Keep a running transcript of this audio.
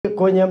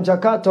Kwenye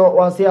mchakato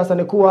wa siasa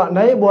ni kuwa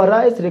naibu wa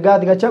rais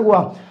Rigathi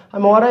Gachagua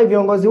amewarai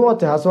viongozi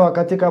wote haswa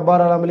katika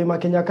bara la Mlima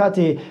Kenya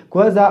Kati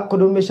kuweza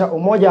kudumisha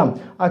umoja.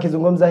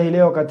 Akizungumza hii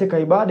leo katika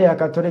ibada ya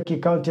Katoliki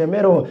kaunti ya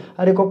Meru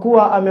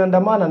alikokuwa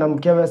ameandamana na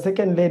mkewe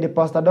Second Lady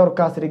Pastor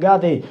Dorcas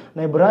Rigathi,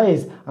 naibu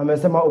rais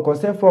amesema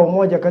ukosefu wa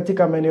umoja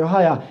katika maeneo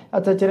haya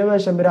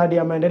atachelewesha miradi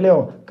ya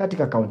maendeleo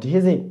katika kaunti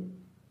hizi.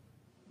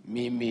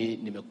 Mimi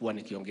nimekuwa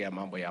nikiongea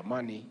mambo ya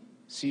amani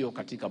sio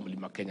katika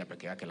Mlima Kenya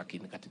peke yake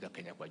lakini katika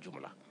Kenya kwa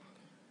jumla.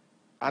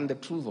 And the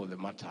truth of the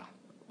matter,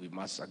 we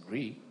must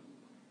agree,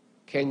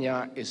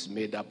 Kenya is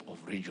made up of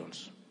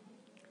regions.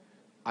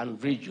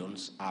 And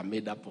regions are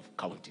made up of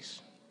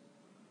counties.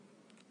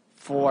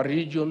 For a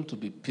region to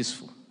be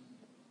peaceful,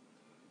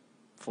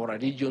 for a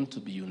region to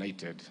be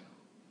united,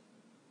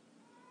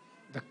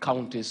 the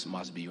counties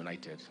must be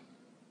united.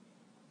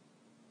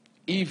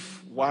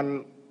 If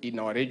one in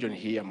our region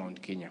here,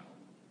 Mount Kenya,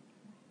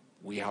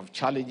 we have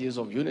challenges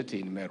of unity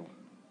in Meru.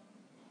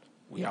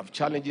 We have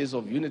challenges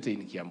of unity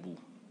in Kiambu.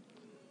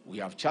 We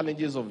have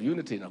challenges of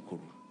unity in Nakuru.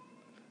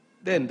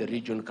 Then the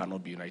region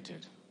cannot be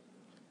united.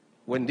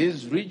 When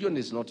this region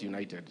is not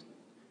united,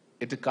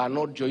 it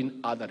cannot join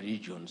other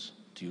regions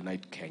to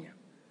unite Kenya.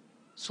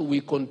 So we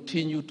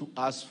continue to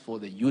ask for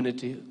the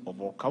unity of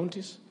our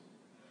counties.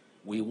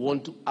 We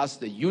want to ask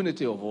the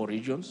unity of our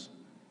regions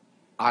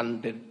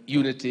and the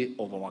unity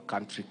of our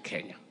country,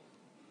 Kenya.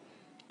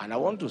 And I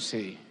want to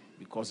say,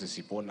 because it's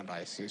important that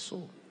I say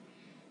so,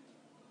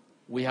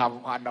 we have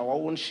had our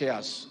own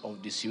shares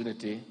of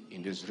disunity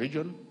in this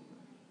region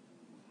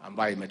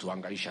ambayo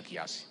imetuhangaisha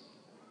kiasi.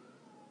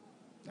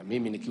 Na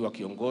mimi nikiwa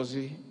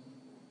kiongozi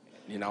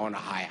ninaona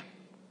haya.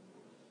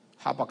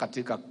 Hapa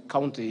katika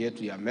kaunti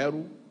yetu ya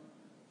Meru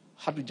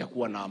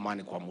hatujakuwa na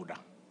amani kwa muda.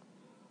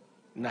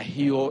 Na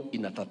hiyo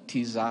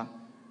inatatiza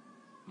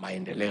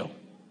maendeleo.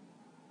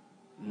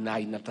 Na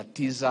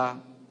inatatiza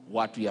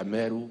watu ya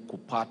Meru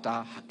kupata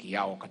haki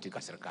yao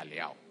katika serikali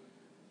yao.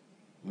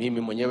 Mimi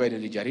mwenyewe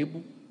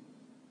nilijaribu,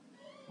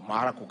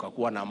 mara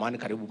kukakuwa na amani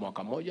karibu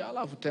mwaka moja,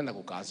 alafu tena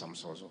kukaanza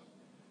mzozo.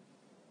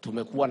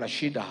 Tumekuwa na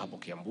shida hapo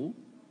Kiambu,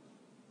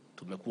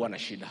 tumekuwa na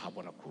shida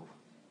hapo Nakuru.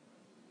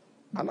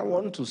 And I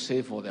want to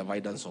say for the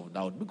avoidance of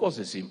doubt, because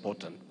it's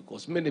important,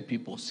 because many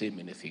people say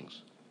many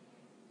things.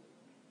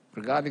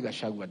 Rigathi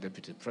Gachagua,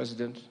 Deputy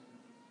President,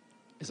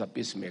 is a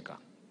peacemaker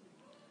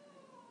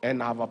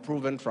and have a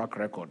proven track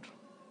record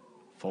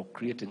for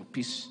creating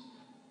peace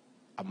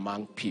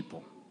among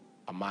people,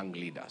 among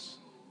leaders.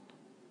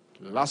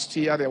 Last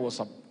year, there was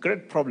a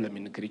great problem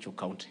in Kericho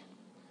County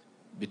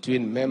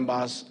between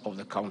members of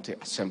the county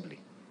assembly.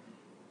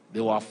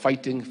 They were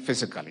fighting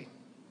physically.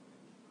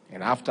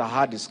 And after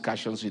hard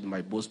discussions with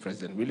my boss,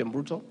 President William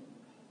Ruto,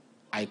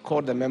 I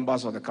called the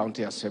members of the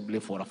county assembly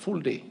for a full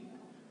day,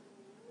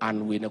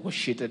 and we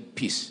negotiated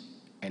peace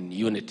and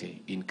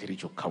unity in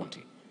Kericho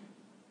County.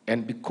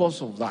 And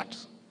because of that,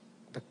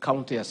 the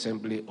county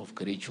assembly of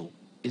Kericho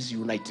is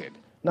united.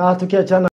 Na tukiachana